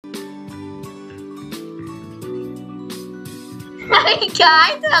Hi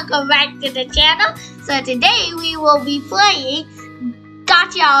guys, welcome back to the channel. So today we will be playing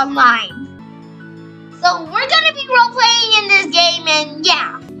Gacha Online. So we're gonna be role playing in this game, and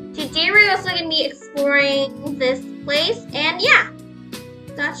yeah. Today we're also gonna be exploring this place, and yeah,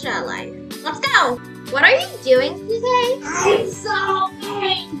 Gacha life. Let's go. What are you doing today? I'm so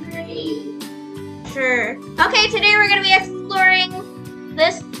angry. Sure. Okay, today we're gonna be exploring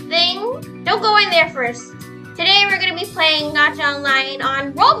this thing. Don't go in there first. Today we're gonna be playing Gacha Online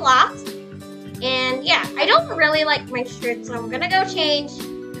on Roblox. And yeah, I don't really like my shirt, so I'm gonna go change.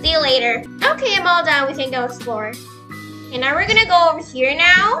 See you later. Okay, I'm all done. We can go explore. And now we're gonna go over here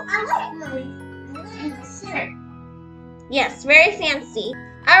now. I like my shirt. Yes, very fancy.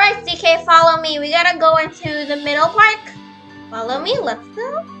 Alright, CK, follow me. We gotta go into the middle park. Follow me, let's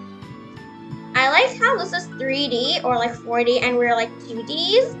go. I like how this is 3D or like 4D and we're like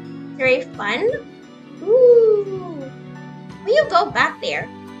 2Ds. Very fun. Ooh. Will you go back there?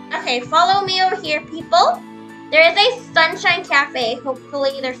 Okay, follow me over here, people. There is a Sunshine Cafe.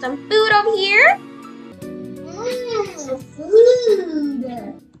 Hopefully there's some food over here.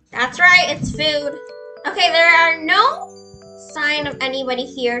 Food. That's right, it's food. Okay, there are no sign of anybody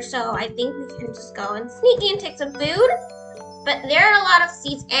here, so I think we can just go and sneak in and take some food. But there are a lot of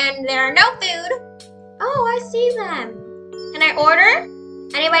seats and there are no food. Oh, I see them. Can I order?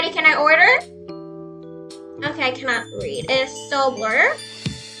 Anybody, can I order? Okay, I cannot read. It is so blurred.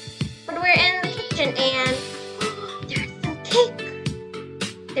 But we're in the kitchen and there's some cake.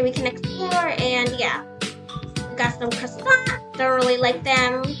 Then we can explore and yeah. We got some croissants. Don't really like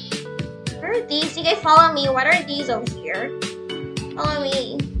them. What are these? You guys follow me. What are these over here? Follow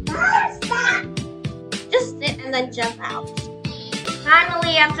me. Just sit and then jump out.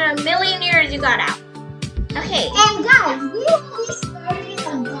 Finally, after a million years, you got out. Okay. And guys, we will be starting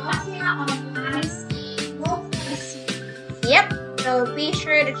a Gacha Online roleplay series. Yep. So be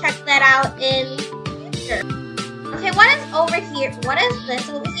sure to check that out in future. Okay, what is over here? What is this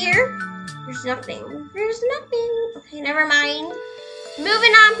over here? There's nothing. There's nothing. Okay, never mind.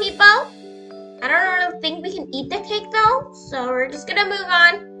 Moving on, people. I don't really think we can eat the cake though, so we're just gonna move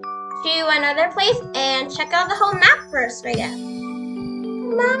on to another place and check out the whole map first, I guess.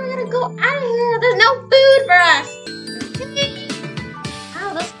 Come on, we gotta go out of here. There's no food for us.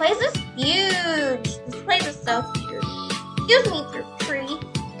 Wow, this place is huge. This place is so huge. Excuse me, tree.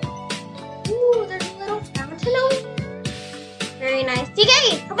 Ooh, there's a little fountain over here. Very nice.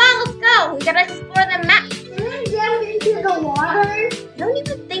 TK, come on, let's go. We gotta explore the map. Can we jump into the water? I don't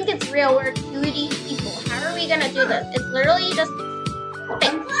even think it's real. We're 2D people. How are we gonna do this? It's literally just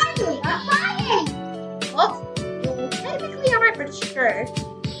I'm flying. well, technically alright, but sure.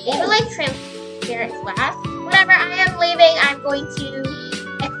 Maybe like transparent glass. Whatever, I am leaving. I'm going to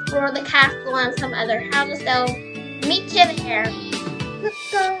explore the castle and some other houses, so meet you there.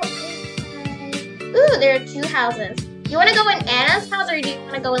 Let's go inside. Ooh, there are 2 houses. Do you want to go in Anna's house or do you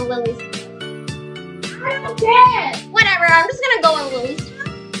want to go in Lily's house? I don't care. Whatever, I'm just gonna go in Lily's house.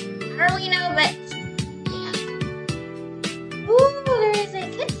 I don't really know, but yeah. Ooh, there is a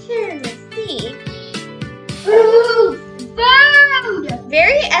kitchen. Let's see. Ooh, food.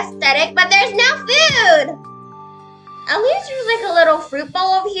 Very aesthetic, but there's no food. At least there's like a little fruit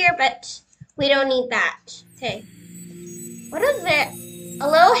bowl over here, but we don't need that. Okay. What is it? A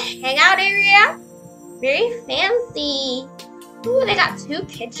little hangout area? Very fancy. Ooh, they got 2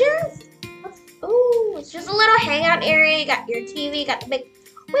 kitchens? Ooh, it's just a little hangout area. You got your TV, you got the big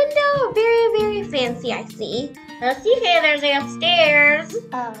window. Very, very fancy, I see. Let's see here, there's a upstairs.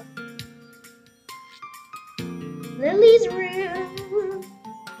 Lily's room.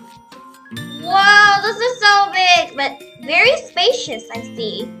 Whoa, this is so big, but very spacious, I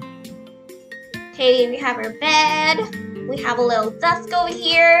see. Okay, we have our bed. We have a little desk over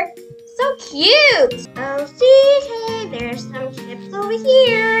here. So cute. Oh, see, hey, there's some chips over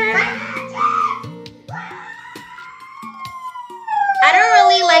here. I don't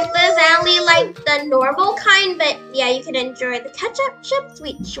really like this. I only like the normal kind, but yeah, you can enjoy the ketchup chips,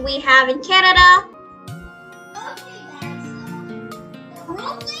 which we have in Canada. Okay, guys. The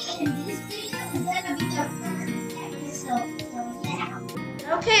roleplay in this video is gonna be the first episode, so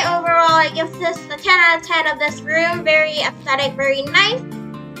yeah. Okay, overall, I give this a 10 out of 10 of this room. Very aesthetic, very nice.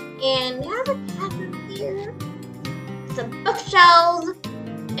 And we have a bathroom here. Some bookshelves.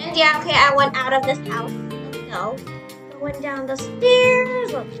 And yeah, okay, I went out of this house. Let's go. Went down the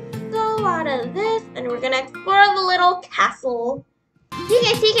stairs. Let's go out of this, and we're gonna explore the little castle.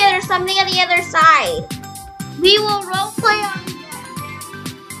 TK, there's something on the other side. We will roleplay on that.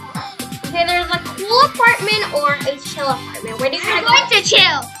 Okay, there's a cool apartment or a chill apartment. Where do you want to go? I'm going to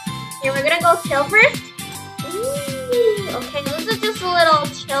chill. Okay, we're gonna go chill first. Ooh, okay, this is just a little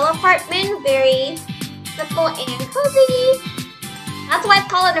chill apartment, very simple and cozy. That's why it's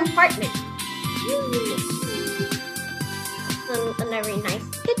called an apartment. A very nice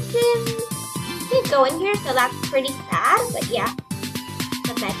kitchen. Can't go in here, so that's pretty sad, but yeah.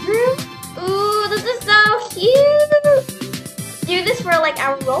 The bedroom. Ooh, this is so cute. Do this for like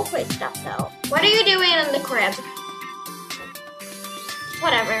our roleplay stuff though. What are you doing in the crib?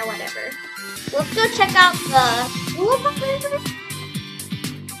 Whatever. Let's go check out the pool apartment.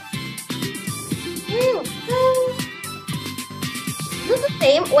 Is this the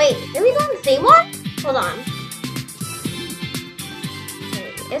same? Wait, did we go on the same one? Hold on.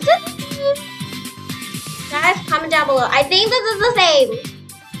 Wait, is it the same? Guys, comment down below. I think this is the same.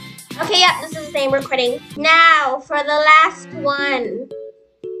 Okay, yep, this is the same. We're quitting. Now, for the last one.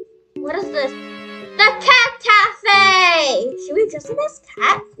 What is this? The cat cafe! Should we dress in as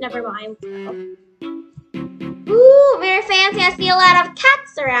cats? Never mind. Ooh, very fancy. I see a lot of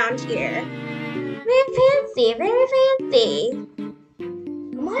cats around here. Very fancy, very fancy.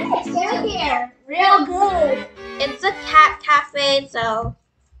 Come on, it's down here. Real good. It's a cat cafe, so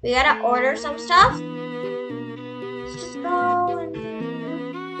we gotta order some stuff. Let's just go and...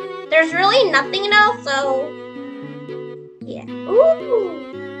 There's really nothing else, so... Yeah. Ooh!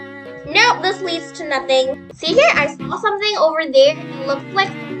 Nope, this leads to nothing. See here, I saw something over there. It looks like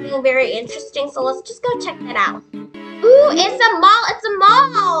something very interesting, so let's just go check that out. Ooh, it's a mall! It's a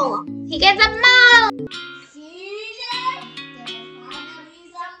mall! He gets a mall!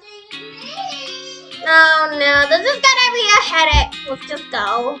 Oh no, this is gonna be a headache. Let's just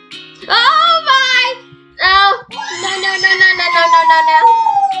go. Oh my! Oh,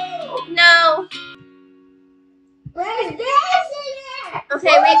 no. Where's dancing at?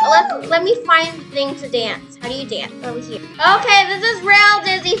 Okay, wait, let me find the thing to dance. How do you dance? Over here. Okay, this is real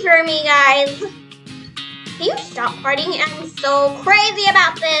dizzy for me, guys. Can you stop partying? I'm so crazy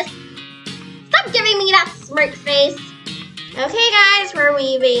about this. Stop giving me that smirk face. Okay, guys, we're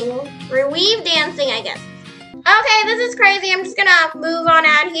weaving. We're weave dancing, I guess. Okay, this is crazy. I'm just gonna move on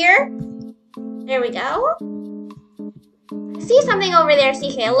out here. There we go. I see something over there,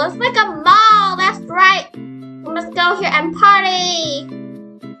 CK. It looks like a mall. That's right. We must go here and party.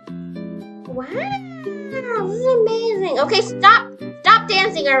 Wow, this is amazing. Okay, stop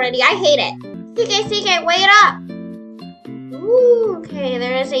dancing already. I hate it. CK, wait up. Ooh, okay,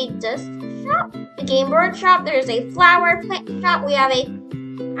 there is a disc shop, a game board shop. There's a flower plant shop. We have a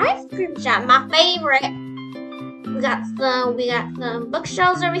ice cream shop, my favorite. We got some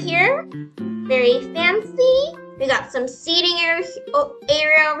bookshelves over here. Very fancy. We got some seating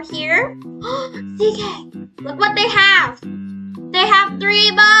area over here. CK, look what they have. They have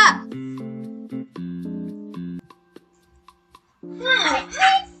 $3. Hi,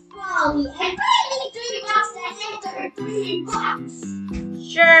 I'm Molly, and I need $3 to enter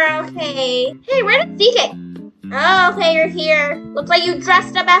 $3. Sure, okay. Hey, where did CK? Oh, okay, you're here. Looks like you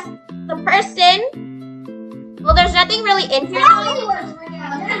dressed up as the person. Well, there's nothing really in here.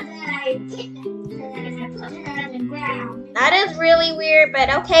 That is really weird, but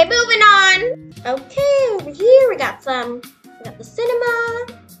okay, moving on. Okay, over here we got the cinema.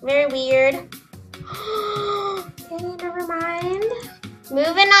 Very weird. Okay, never mind.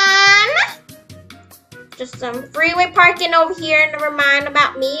 Moving on. Just some freeway parking over here. Never mind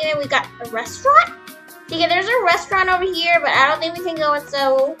about me. And we got a restaurant. Okay, there's a restaurant over here, but I don't think we can go in,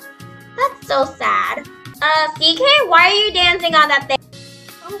 so that's so sad. CK, why are you dancing on that thing?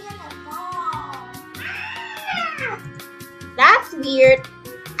 I'm gonna fall. That's weird.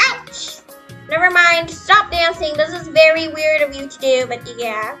 Ouch! Never mind. Stop dancing. This is very weird of you to do, but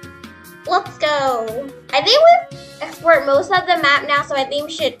yeah. Let's go. I think we've explored most of the map now, so I think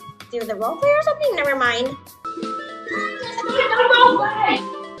we should do the roleplay or something. Never mind. Let's do the roleplay.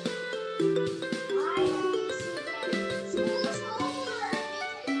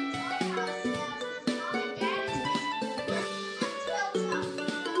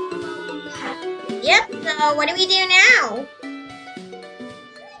 Yep, so what do we do now?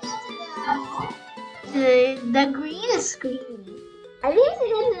 The green screen. I think we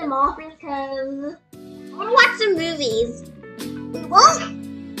should head to the mall because I want to watch some movies. What?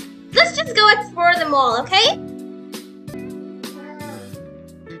 Let's just go explore the mall, okay?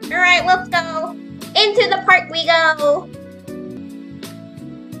 Alright, let's go. Into the park we go.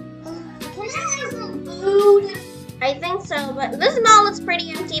 Can I have some food? I think so, but this mall looks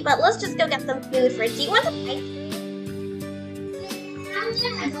pretty empty, but let's just go get some food first. Do you want some ice cream? I'm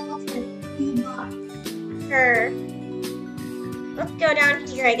gonna go to the bar. Sure. Let's go down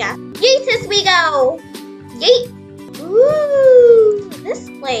here, I guess. Yeetus we go! Yeet! Ooh, this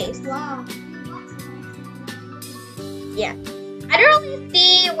place. Wow. Yeah. I don't really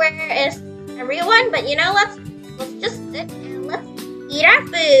see where is everyone, but you know, let's just sit and let's eat our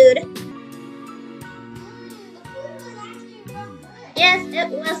food. Yes, it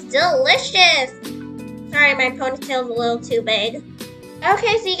was delicious. Sorry, my ponytail's a little too big.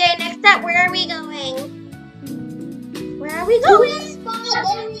 Okay, CK, next up, where are we going? Where are we going?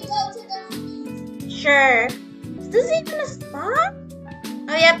 Then we go to the movies. Sure. Is this even a spa?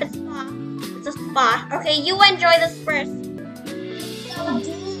 Oh, yep, it's a spa. It's a spa. Okay, you enjoy this first.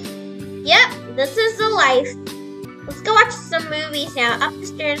 Yep, this is the life. Let's go watch some movies now. Up the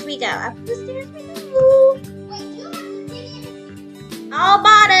stairs we go. Up the stairs we go. Wait, you have the tickets? All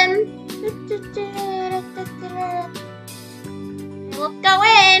bottom. Let's go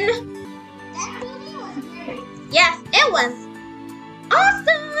in. That movie was great. Yes, it was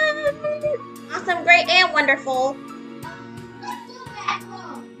awesome. Awesome, great, and wonderful. Let's go back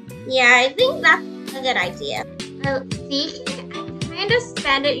home. Yeah, I think that's a good idea. See, I kind of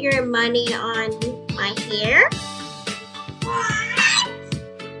spent your money on my hair.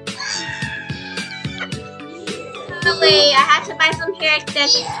 Wait, I had to buy some hair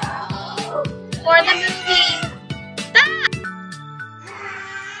extensions for the movie. Stop!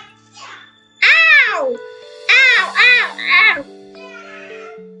 Ow! Ow! Ow! Ow!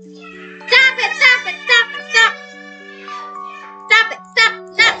 Stop it! Stop it! Stop it! Stop! Stop it! Stop!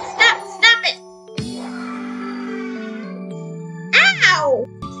 Stop! Stop! Stop it! Ow!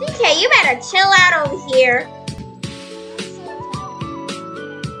 CK, you better chill out over here.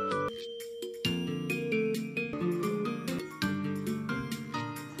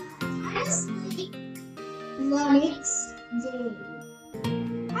 Honestly, the next day.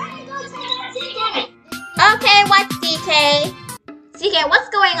 How do you go to the ticket? Okay, what, CK? CK, what's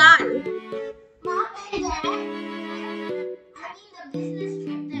going on? Mom and Dad, I mean the business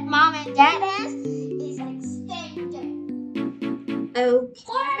trip that Mom and Dad has is extended. Okay.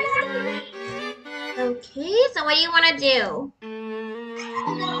 Okay, so what do you want to do? I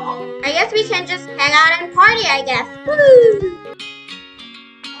don't know. I guess we can just hang out and party, I guess. Woo!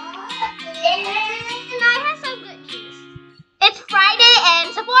 And I have some good news. It's Friday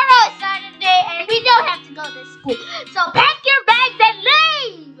and tomorrow is Saturday and we don't have to go to school. So pack your bags and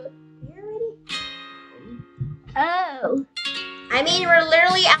leave! Oh. I mean, we're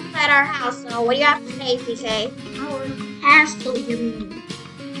literally outside our house, so what do you have to say, CK? Our castle, you mean?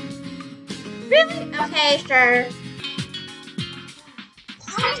 Really? Okay, sure.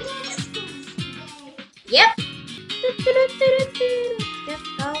 How do you go to school today? Yep. Just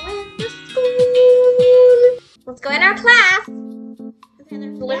going to school. Let's go in our class. Okay,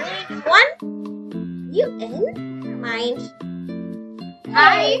 there's literally just one. You in? Never mind.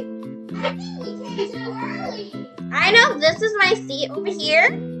 I think we came too early. I know, this is my seat over here.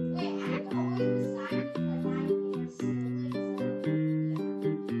 Wait, I'm going beside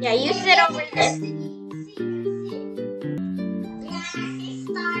you. Yeah, you sit over there.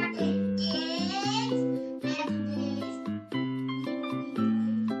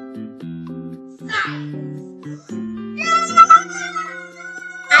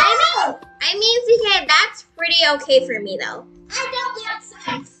 I mean, CK, that's pretty okay for me, though. I don't like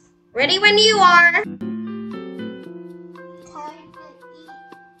science. Ready when you are. Time to eat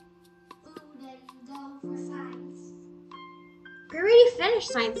food and go for science. We already finished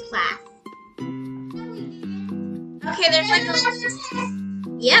science class. No, we didn't. Okay, there's like a...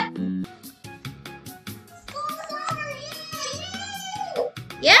 Yep, School is over.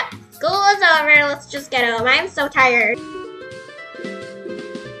 Yay! yep. School is over. Let's just get home. I'm so tired.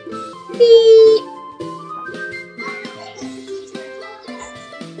 Beep.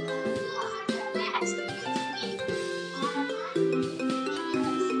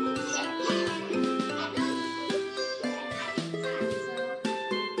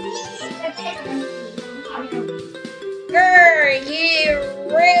 Grr, you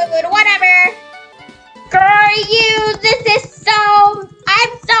rude, whatever. Grr, you, this is so...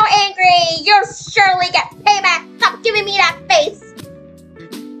 I'm so angry. You'll surely get payback. Stop giving me that face.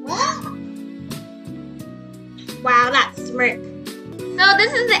 Wow, that smirk. So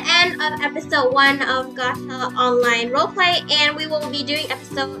this is the end of episode 1 of GACHA Online Roleplay, and we will be doing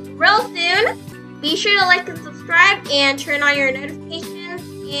episode real soon. Be sure to like and subscribe and turn on your notifications,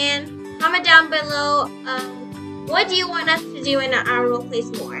 and comment down below what do you want us to do in our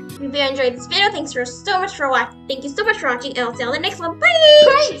roleplays more. If you enjoyed this video, thanks so much for watching. Thank you so much for watching, and I'll see you on the next one.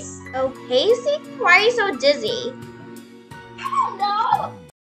 Bye! Peace. Okay, see? Why are you so dizzy?